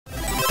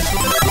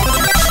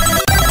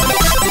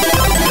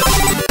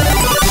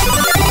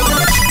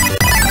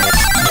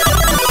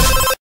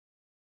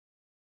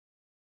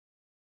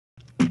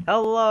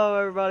Hello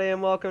everybody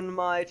and welcome to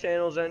my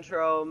channel's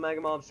intro,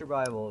 Mega Mob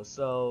Survival.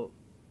 So,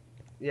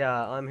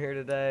 yeah, I'm here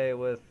today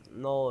with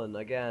Nolan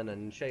again,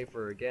 and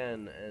Schaefer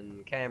again,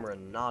 and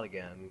Cameron not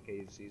again, in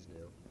case he's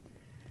new.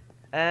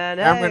 And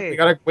Cameron,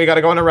 hey! we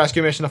gotta go on a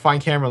rescue mission to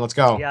find Cameron. Let's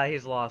go. Yeah,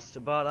 he's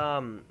lost,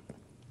 but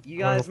you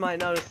guys might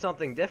notice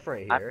something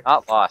different I'm here.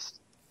 not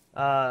lost.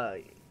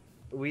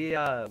 We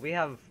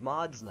have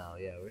mods now,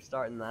 yeah, we're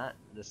starting that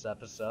this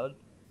episode.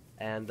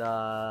 And,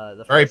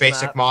 the Very first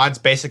basic map, mods,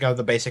 basic of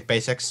the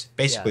basics.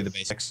 Basically Yes. the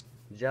basics.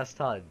 just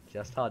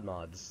HUD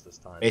mods this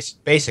time.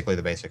 Basically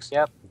the basics.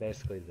 Yep.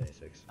 Basically the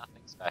basics.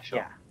 Nothing special.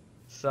 Yeah.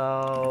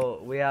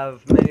 So we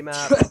have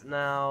minimap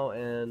now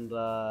and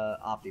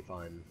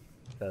Optifine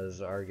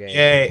because our game.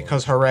 Yay,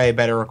 because hooray,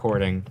 better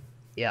recording.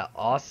 Yeah.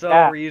 Also,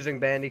 Yeah. we're using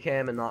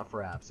Bandicam and not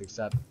Fraps,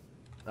 except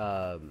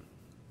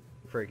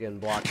freaking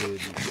Block Dude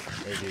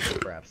is using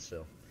Fraps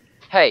still.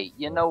 Hey,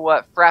 you know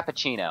what?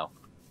 Frappuccino.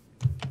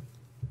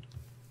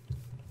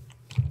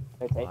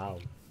 Wow.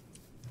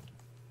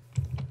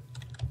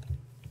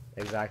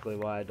 Exactly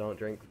why I don't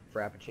drink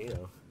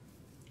Frappuccino.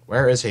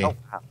 Where is he? Oh,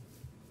 wow.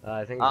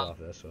 I think it's off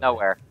this way.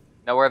 Nowhere.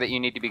 Nowhere that you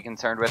need to be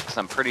concerned with, because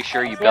I'm pretty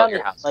sure you It's built down your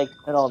in, house. like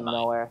middle of It's fine.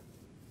 nowhere.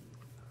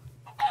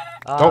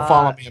 Don't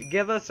follow me.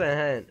 Give us a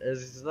hint.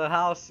 Is the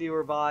house you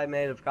were by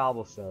made of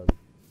cobblestone?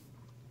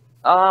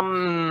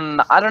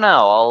 I don't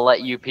know. I'll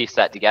let you piece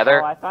that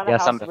together. Oh, I found Yeah, a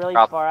house something really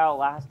prob- far out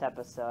last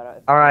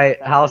episode. Alright,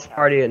 That's house okay.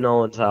 party at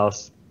Nolan's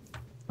house.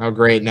 Oh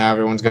great, now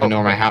everyone's gonna know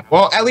where my house.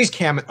 Well, at least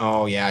Cam.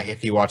 Oh yeah,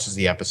 if he watches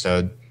the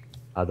episode.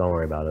 Don't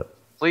worry about it.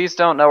 Please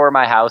don't know where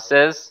my house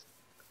is.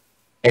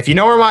 If you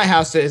know where my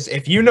house is,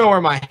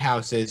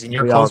 and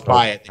you're We all close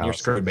by know it, then you're house.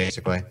 screwed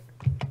basically.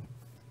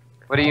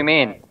 What do you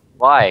mean?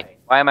 Why?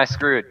 Why am I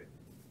screwed?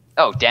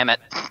 Oh, damn it.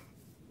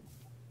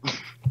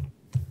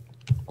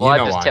 Well, You I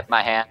know just why. tipped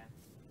my hand.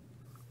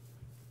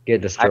 Get I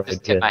destroyed,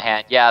 just kid. tipped my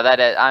hand. Yeah, that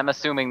is, I'm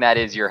assuming that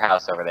is your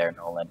house over there,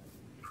 Nolan.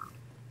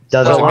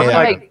 Does So it Doesn't look I'm mean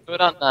gonna like... make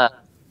good on the.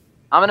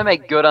 I'm gonna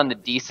make good on the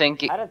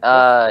desync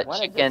When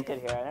did chicken. this get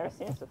here? I've never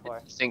seen this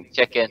before. Desync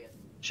chicken.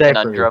 Schaefer,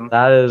 conundrum.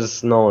 that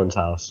is Nolan's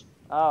house.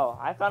 Oh,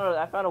 I found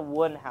a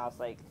wooden house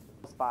like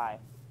close by,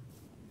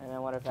 and I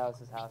wonder if that was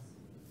his house.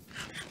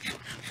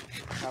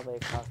 Probably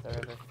across the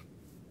river.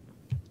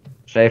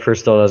 Schaefer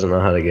still doesn't know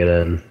how to get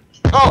in.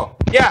 Oh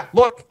yeah,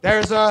 look,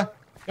 there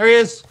he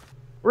is.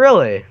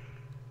 Really?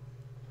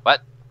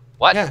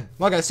 What? Yeah,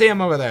 look, I see him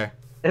over there.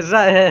 Is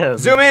that him?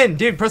 Zoom in,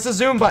 dude. Press the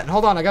zoom button.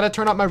 Hold on, I gotta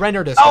turn up my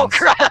render distance. Oh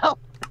crap!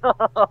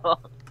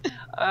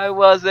 I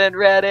wasn't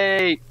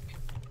ready.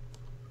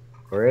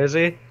 Where is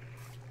he?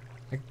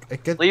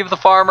 Leave the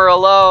farmer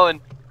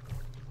alone.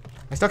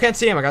 I still can't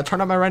see him. I gotta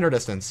turn up my render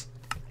distance.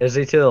 Is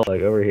he to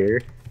like over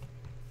here?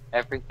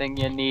 Everything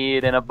you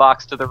need in a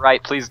box to the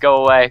right. Please go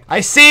away. I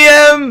see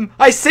him!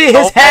 I see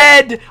his Okay.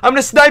 head! I'm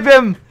gonna snipe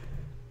him!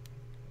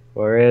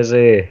 Where is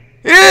he?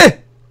 Eh!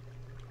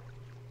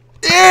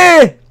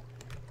 Eh!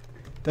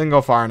 Didn't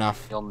go far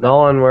enough. You'll know.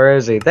 Nolan, where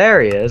is he?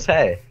 There he is.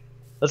 Hey.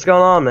 What's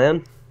going on,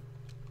 man?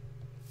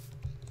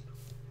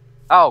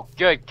 Oh,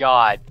 good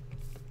God!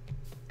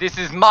 This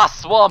is my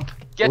swamp.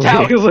 Get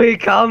out! We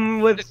come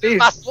with This is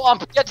my peace.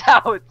 swamp. Get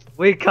out!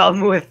 We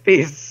come with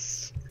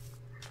peace.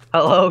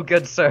 Hello,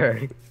 good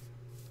sir.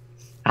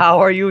 How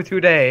are you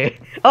today?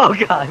 Oh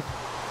god.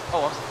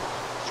 Oh,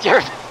 I'm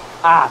scared.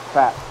 Ah,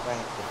 crap!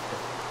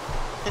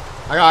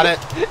 Right. I got it.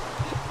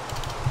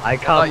 I I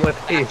thought come you were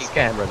with peace, attacking. I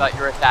Cameron. thought you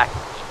were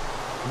attacking.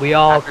 We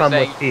all After come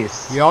with saying-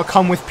 peace. We all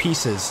come with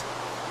pieces.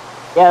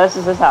 Yeah, this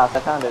is his house. I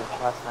found it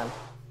last time.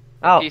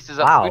 Oh, Pieces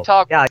of- wow. we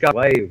talked- Yeah, I got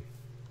way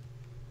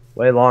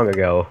long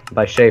ago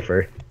by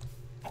Schaefer.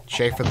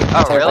 Schaefer the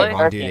Oh, really? detective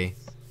on duty.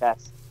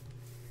 Yes.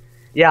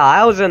 Yeah,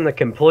 I was in the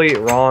complete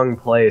wrong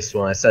place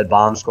when I said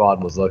Bomb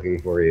Squad was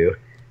looking for you.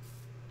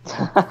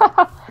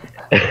 God,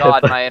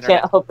 my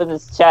internet. Can't open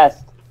this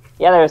chest.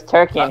 Yeah, there was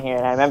turkey in here,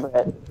 and I remember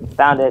it.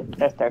 Found it.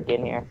 There's turkey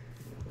in here.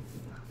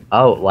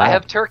 Oh, I lag.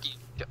 have turkey.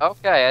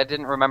 Okay, I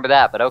didn't remember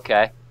that, but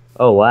okay.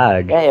 Oh,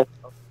 lag. Yeah, you have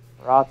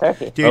raw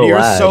turkey. Dude, Oh, you're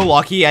lag. so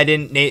lucky I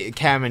didn't,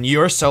 Cameron,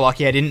 you're so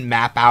lucky I didn't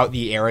map out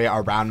the area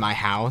around my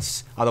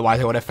house. Otherwise,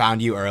 I would have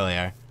found you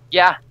earlier.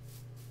 Yeah.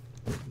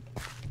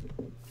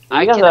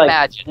 I You guys can are, like,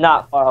 imagine.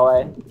 Not far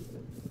away.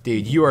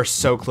 Dude, you are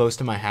so close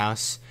to my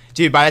house.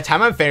 Dude, by the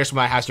time I'm finished with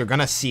my house, you're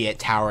gonna see it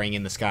towering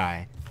in the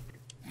sky.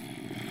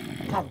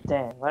 God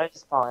damn, what did I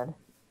just fall in?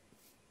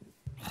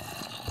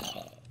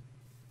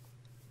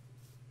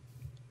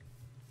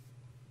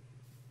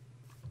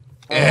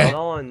 Eh.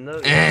 Nolan,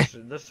 Eh.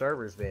 this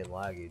server's being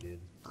laggy, dude.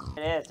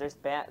 It is. There's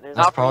there's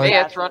Not for me,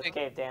 bats it's in running.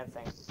 this cave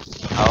dancing.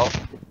 Oh.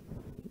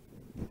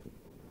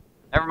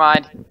 Never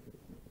mind.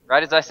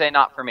 Right as I say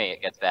not for me,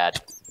 it gets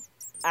bad.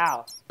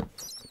 Ow!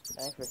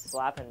 Thanks for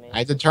slapping me. I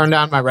had to turn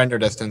down my render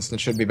distance, and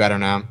it should be better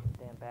now.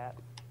 Damn bat.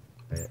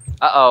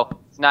 Uh-oh.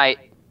 It's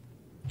night.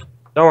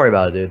 Don't worry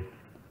about it, dude.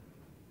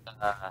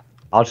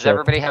 I'll Does chill.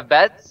 everybody have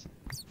beds?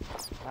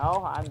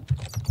 No, I'm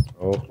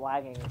Oh.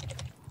 lagging.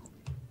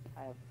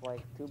 I have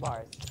like 2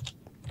 bars.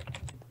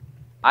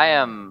 I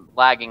am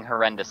lagging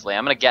horrendously.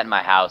 I'm gonna get in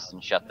my house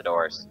and shut the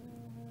doors.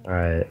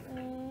 Alright.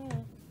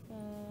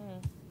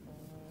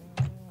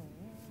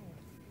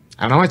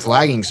 I don't know why it's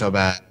lagging so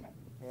bad.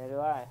 Neither do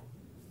I.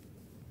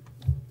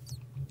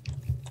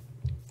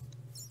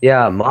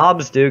 Yeah,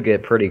 mobs do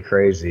get pretty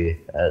crazy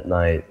at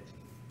night.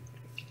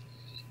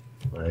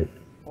 Like,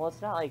 Well,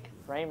 it's not like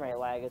frame rate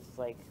lag, it's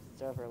like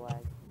server lag.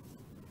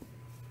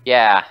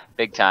 Yeah,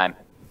 big time.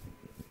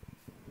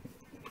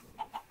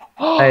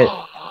 hey,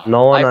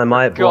 Nolan, I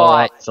might blow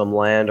forgot. up some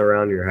land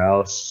around your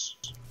house.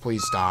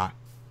 Please stop.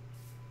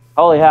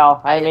 Holy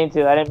hell, I didn't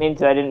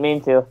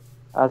mean to.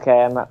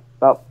 Okay, I'm not.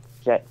 Oh,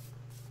 shit.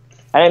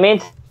 I didn't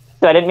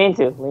mean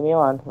to. Leave me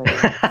alone.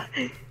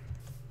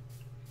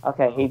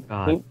 Okay,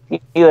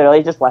 he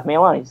literally just left me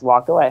alone. He just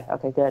walked away.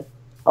 Okay, good.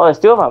 Oh, there's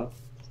 2 of them.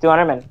 There's 2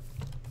 Endermen.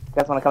 You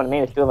guys want to come to me?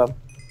 There's 2 of them.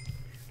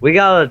 We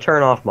gotta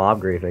turn off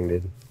mob griefing,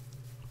 dude.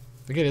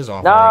 I think it is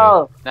off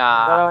already. No!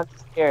 Nah. No one's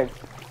scared.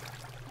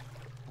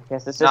 I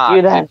guess it's just Nah,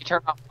 you then. if you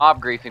turn off mob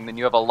griefing, then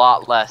you have a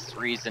lot less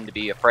reason to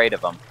be afraid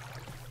of them.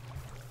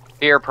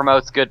 Fear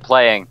promotes good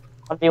playing.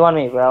 1v1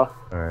 me, bro.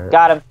 Alright.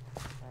 Got him.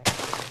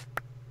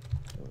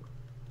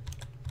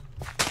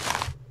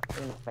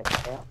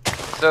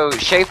 So,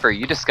 Schaefer,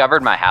 you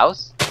discovered my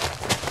house?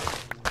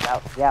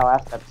 Yeah,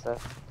 last episode.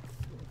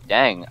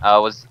 Dang.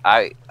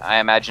 I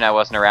imagine I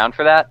wasn't around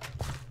for that?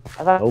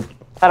 I thought, Nope.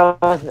 I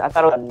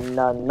thought it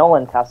was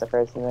Nolan's house at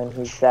first, and then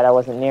he said I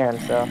wasn't near him,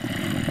 so.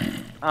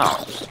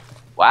 Oh.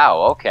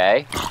 Wow,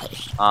 okay.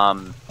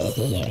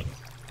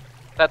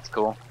 That's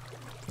cool.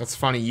 That's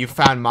funny. You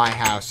found my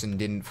house and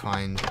didn't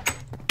find.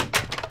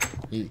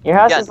 Your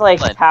house Yeah, is like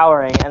Nolan.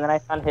 towering, and then I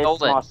found his Nolan.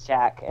 small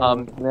shack in the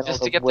middle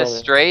Just of to get the this woods.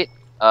 straight,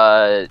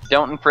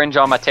 don't infringe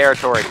on my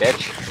territory,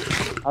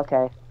 bitch.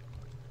 Okay.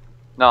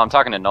 No, I'm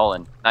talking to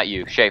Nolan, not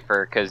you,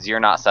 Schaefer, because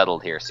you're not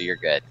settled here, so you're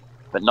good.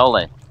 But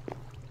Nolan,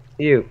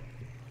 You.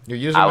 You're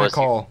using I my was-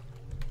 call.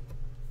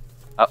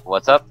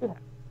 what's up?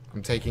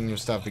 I'm taking your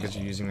stuff because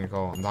you're using my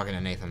call. I'm talking to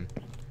Nathan.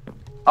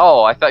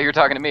 Oh, I thought you were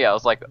talking to me. I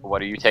was like,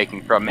 what are you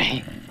taking from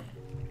me?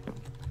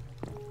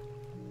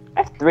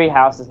 I have 3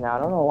 houses now. I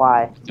don't know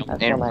why. Don't That's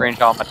so nice.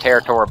 infringe on my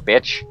territory,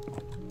 bitch.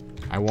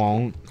 I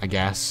won't, I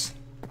guess.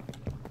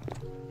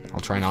 I'll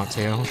try not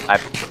to.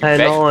 Hey,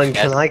 Nolan,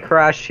 Yes. can I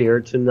crash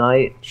here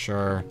tonight?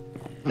 Sure.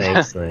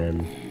 Thanks,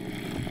 man.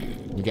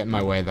 You get in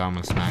my way though, I'm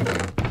gonna smack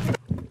you.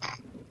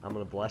 I'm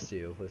gonna bless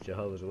you with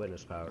Jehovah's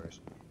Witness powers.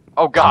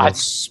 Oh I'll God!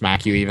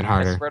 smack you even I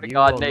harder. swear to You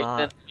God, will Nathan,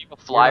 not- leave a You're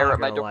flyer not at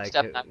my gonna like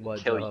doorstep and I will what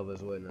kill you.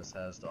 Jehovah's Witness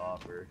has to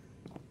offer.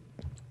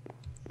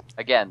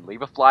 Again,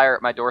 leave a flyer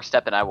at my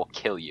doorstep and I will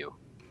kill you.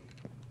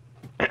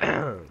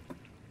 Alright.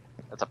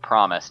 That's a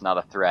promise, not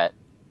a threat.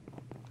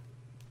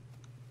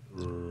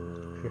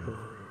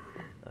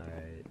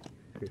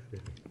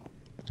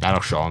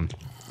 That'll show him.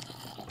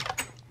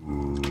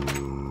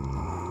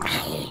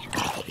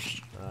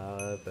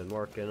 I've been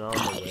working on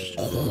the way.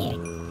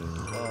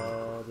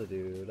 Oh, the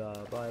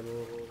Doodah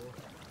Bible.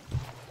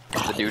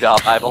 The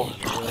Doodah Bible.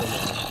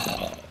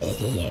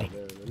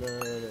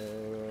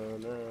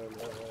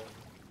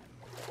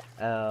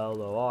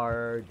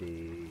 LORD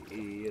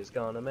is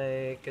gonna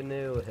make a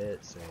new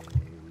hit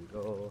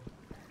single.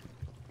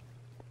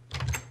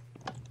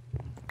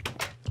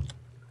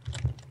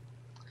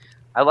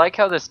 I like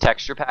how this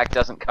texture pack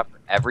doesn't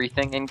cover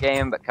everything in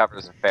game, but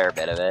covers a fair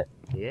bit of it.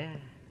 Yeah.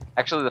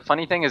 Actually, the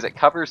funny thing is it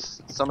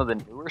covers some of the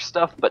newer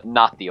stuff, but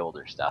not the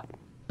older stuff.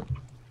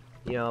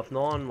 You know, if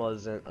no one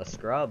wasn't a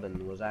scrub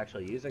and was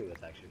actually using the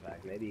texture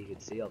pack, maybe he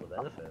could see all the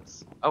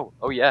benefits. Oh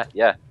yeah,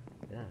 yeah.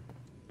 Yeah.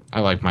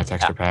 I like my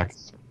texture pack.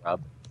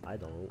 Scrub. I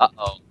don't.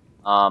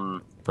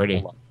 Uh-oh. Pretty.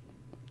 Hold on.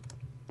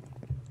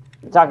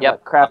 You're talking Yep.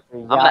 about crap for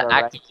I'm gonna Yada,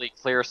 right? actively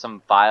clear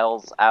some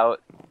files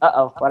out.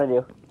 Uh-oh, what'd I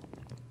do?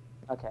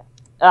 Okay.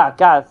 Ah,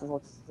 God, this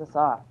looks this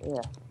off.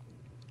 Yeah.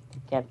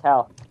 Can't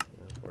tell.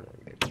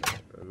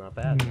 Not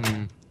bad. Hmm.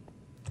 I'm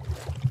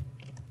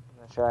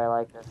not sure I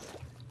like this.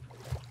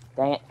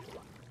 Dang it.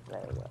 There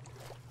we go.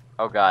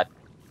 Oh God.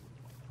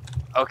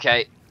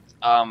 Okay.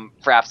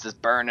 Fraps is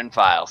burning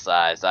file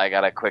size. I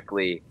gotta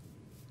quickly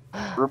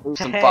remove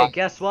some Hey, files.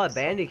 guess what?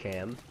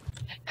 Bandicam.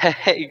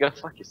 Hey, you gotta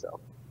fuck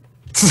yourself.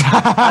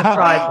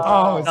 tried.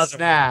 Oh Doesn't-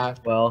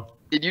 snap! Well,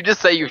 Did you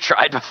just say you've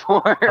tried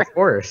before? of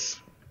course.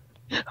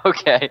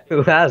 Okay.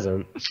 Who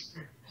hasn't?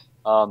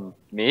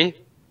 Me?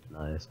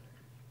 Nice.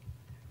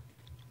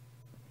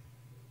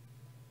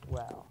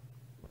 Well.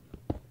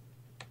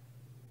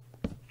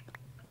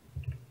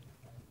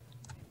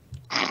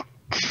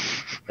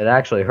 It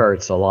actually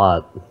hurts a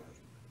lot.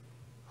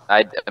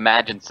 I'd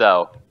imagine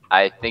so.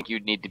 I think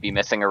you'd need to be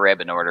missing a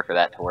rib in order for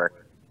that to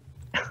work.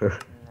 No,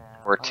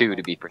 Or two, I'll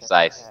to be check.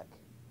 precise.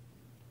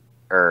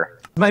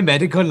 My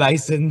medical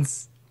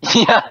license.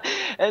 Yeah,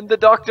 and the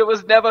doctor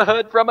was never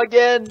heard from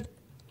again.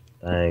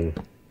 Dang.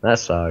 That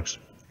sucks.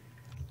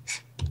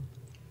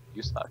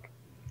 You suck.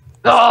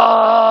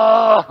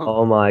 Oh!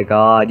 Oh my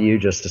god, you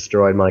just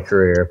destroyed my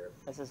career.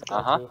 This is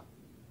Uh-huh. guilty.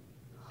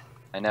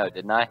 I know,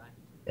 didn't I?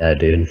 Yeah,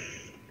 dude.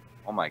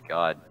 Oh my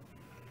god.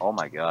 Oh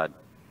my god.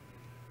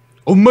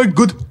 Oh my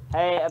god!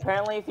 Hey,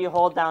 apparently if you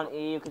hold down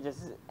E, you can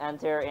just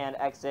enter and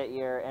exit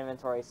your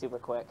inventory super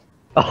quick.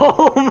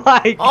 Oh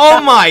my god!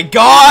 Oh my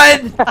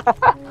god!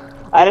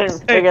 I didn't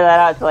figure that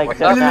out till like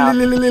just now.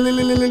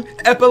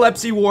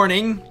 Epilepsy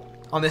warning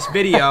on this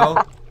video.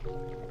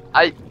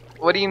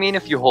 What do you mean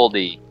if you hold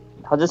E?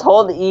 I'll just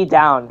hold E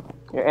down,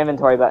 your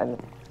inventory button.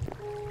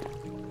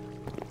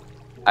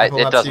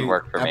 It doesn't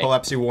work for me.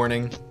 Epilepsy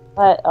warning.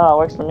 What? Oh, it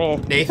works for me.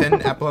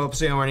 Nathan,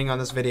 epilepsy warning on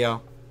this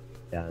video.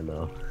 Yeah, I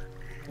know.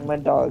 My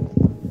dog.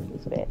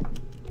 It's me.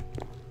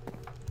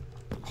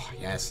 Oh,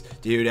 yes,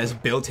 dude, as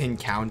built-in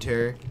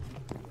counter.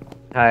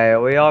 Hey,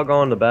 are we all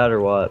going to bed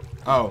or what?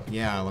 Oh,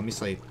 yeah, let me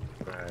sleep.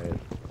 Alright.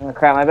 Oh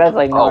crap, my bed's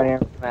like nowhere Oh. near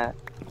Matt.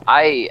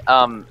 I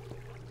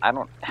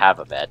don't have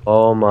a bed.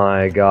 Oh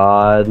my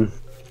god.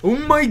 Oh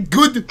my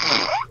god!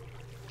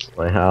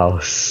 My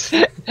house.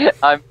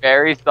 I'm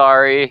very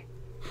sorry.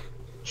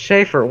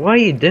 Schaefer, what are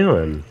you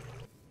doing?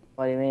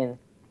 What do you mean?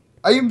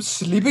 I am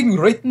sleeping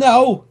right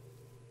now.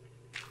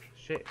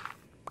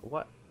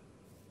 What?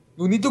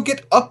 You need to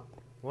get up.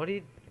 What do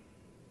you...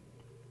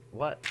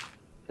 What?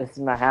 This is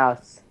my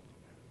house.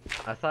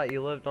 I thought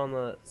you lived on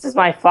the... This is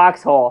my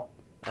foxhole.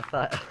 I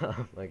thought...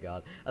 Oh my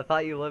god. I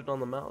thought you lived on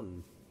the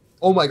mountain.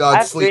 Oh my god, I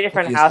have sleep. 3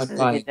 different please. houses, I'm if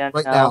dying. you didn't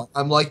Right know. now.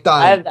 I'm like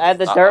I dying. have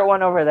the dirt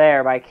one over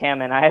there by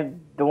Cameron. I have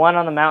the one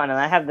on the mountain, and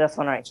I have this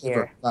one right Shaver,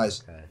 here.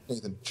 guys. Okay.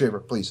 Nathan, Shaver,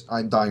 please.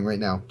 I'm dying right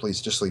now. Please,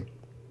 just sleep.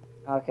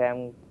 Okay,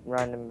 I'm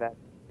running in bed.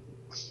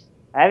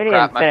 I haven't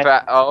Crap, even my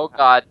finished. oh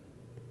god.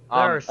 There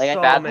are like,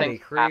 so bad many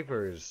things happen.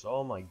 creepers.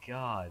 Oh my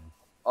god.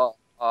 Oh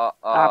my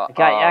god,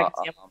 yeah, I can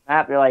see on the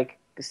map. They're like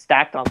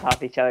stacked on top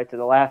of each other to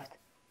the left.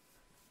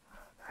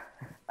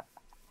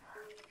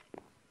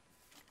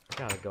 I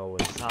gotta go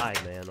inside,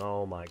 man.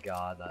 Oh my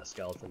god, that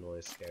skeleton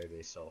noise scared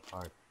me so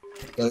hard.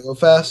 Gotta go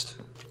fast.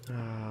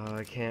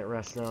 I can't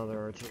rest now.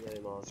 There are too many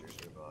monsters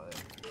nearby.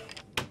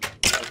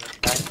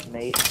 That's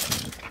mate.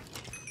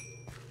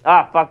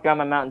 Ah, fuck, you're on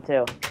my mountain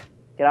too.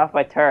 Get off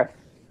my turf.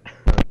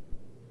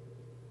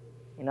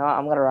 You know what?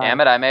 I'm gonna run. Damn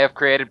it, I may have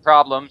created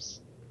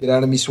problems. Get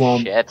out of me,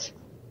 swamp. Shit.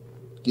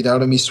 Get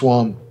out of me,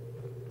 swamp.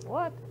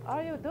 What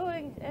are you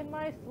doing in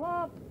my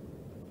swamp?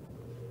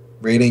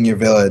 Raiding your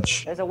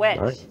village. There's a witch.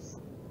 Nice.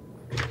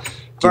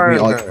 Give me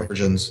all Burn. your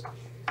virgins.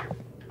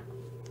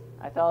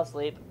 I fell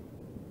asleep.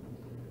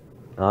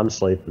 I'm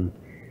sleeping.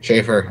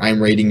 Schaefer,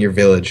 I'm raiding your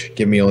village.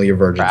 Give me all your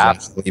virgins. Crap.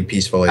 Let's sleep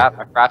peacefully. My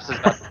fraps is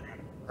about to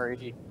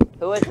hurry.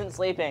 Who isn't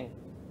sleeping?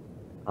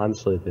 I'm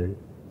sleeping.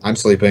 I'm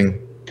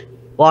sleeping.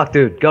 Block,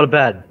 dude, go to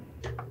bed.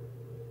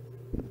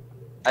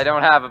 I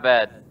don't have a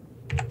bed.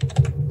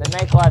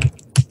 Then make one.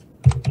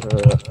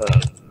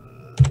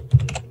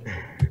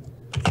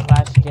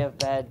 Slash give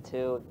bed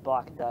to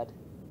block dud.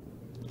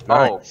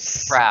 Oh,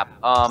 Nice. crap.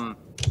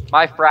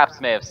 My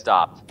fraps may have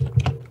stopped.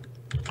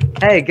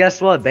 Hey,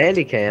 guess what?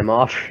 Bandicam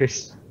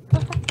offers.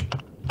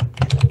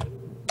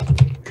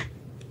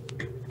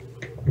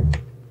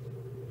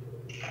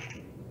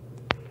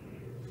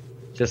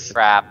 Just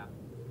Crap.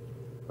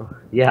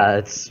 yeah,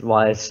 that's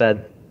why I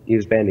said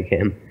use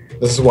Bandicam.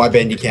 This is why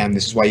Bandicam.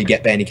 This is why you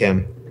get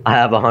Bandicam. I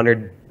have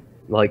 100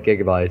 like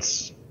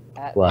gigabytes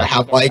I left,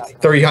 have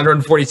like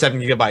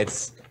 347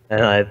 gigabytes.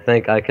 and I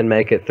think I can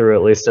make it through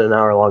at least an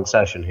hour-long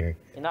session here.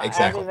 You know, I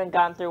Exactly. haven't even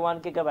gone through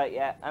 1 gigabyte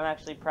yet. I'm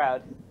actually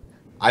proud.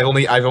 I've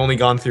only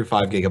gone through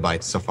 5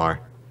 gigabytes so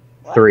far.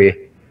 What?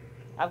 3.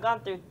 I've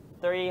gone through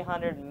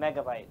 300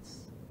 megabytes.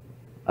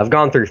 I've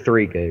gone through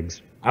 3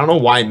 gigs. I don't know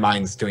why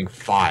mine's doing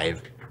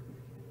 5.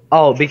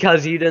 Oh,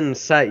 because you didn't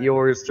set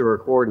yours to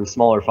record in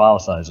smaller file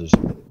sizes.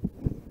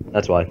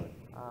 That's why.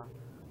 Well,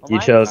 You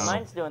mine's- chose-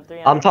 Mine's doing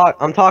 300.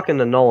 I'm talking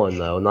to Nolan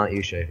though, not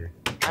you, Schaefer.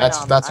 I know, I'm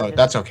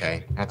just-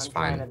 okay. That's I'm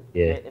trying fine. to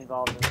Yeah. get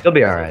involved in You'll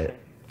be the alright.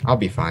 conversation. I'll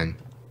be fine.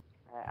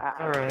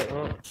 Alright,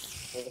 well.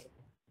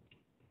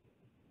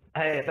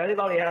 Hey, if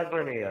anybody has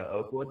any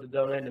oak wood to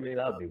donate to me,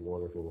 that would be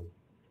wonderful.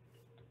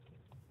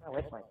 Oh,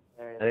 wait, wait,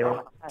 there it is. Anyone?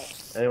 Oh,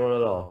 hi. Anyone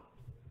at all?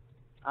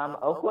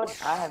 Oakwood?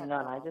 I have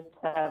none. I just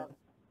have.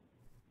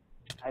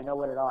 I have no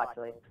wood at all,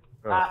 actually.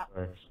 Oh, Ah.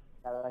 nice.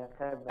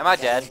 Am I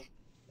dead?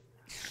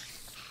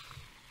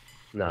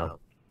 No.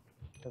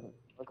 Doesn't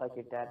look like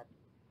you're dead.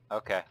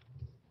 Okay.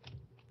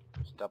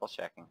 Just double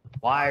checking.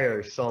 Why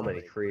are so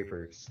many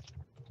creepers?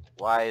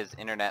 Why is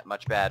internet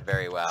much bad?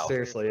 Very well.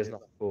 Seriously, it's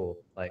not cool.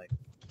 Like,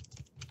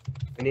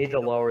 we need to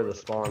lower the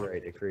spawn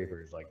rate to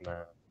creepers like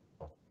that.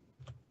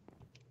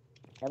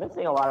 I've been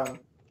seeing a lot of them.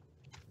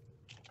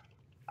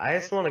 I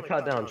just want to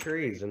cut down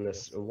trees, and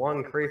this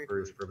one creeper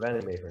is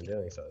preventing me from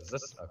doing so. Is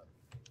this?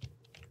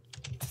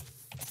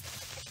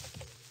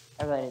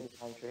 I really need to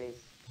find trees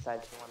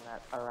besides the one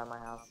that are around my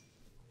house.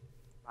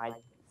 My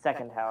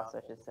second house, I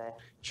should say.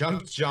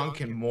 Junk,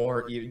 and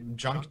more.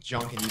 Junk,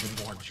 and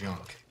even more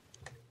junk.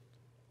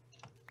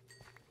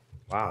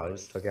 Wow, I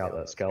just took out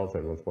that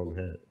skeleton with one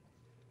hit.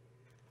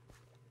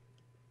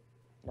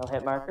 No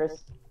hit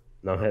markers?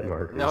 No hit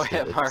markers. No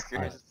hit It's markers.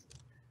 fine.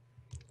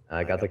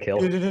 I got the kill.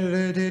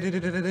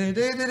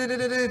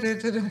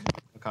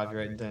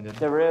 Copyright intended.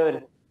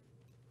 Darude.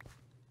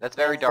 That's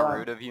very Yes,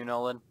 Darude of you,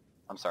 Nolan.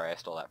 I'm sorry, I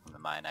stole that from the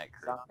Mayanite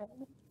crew.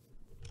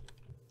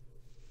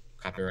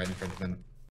 Copyright infringement.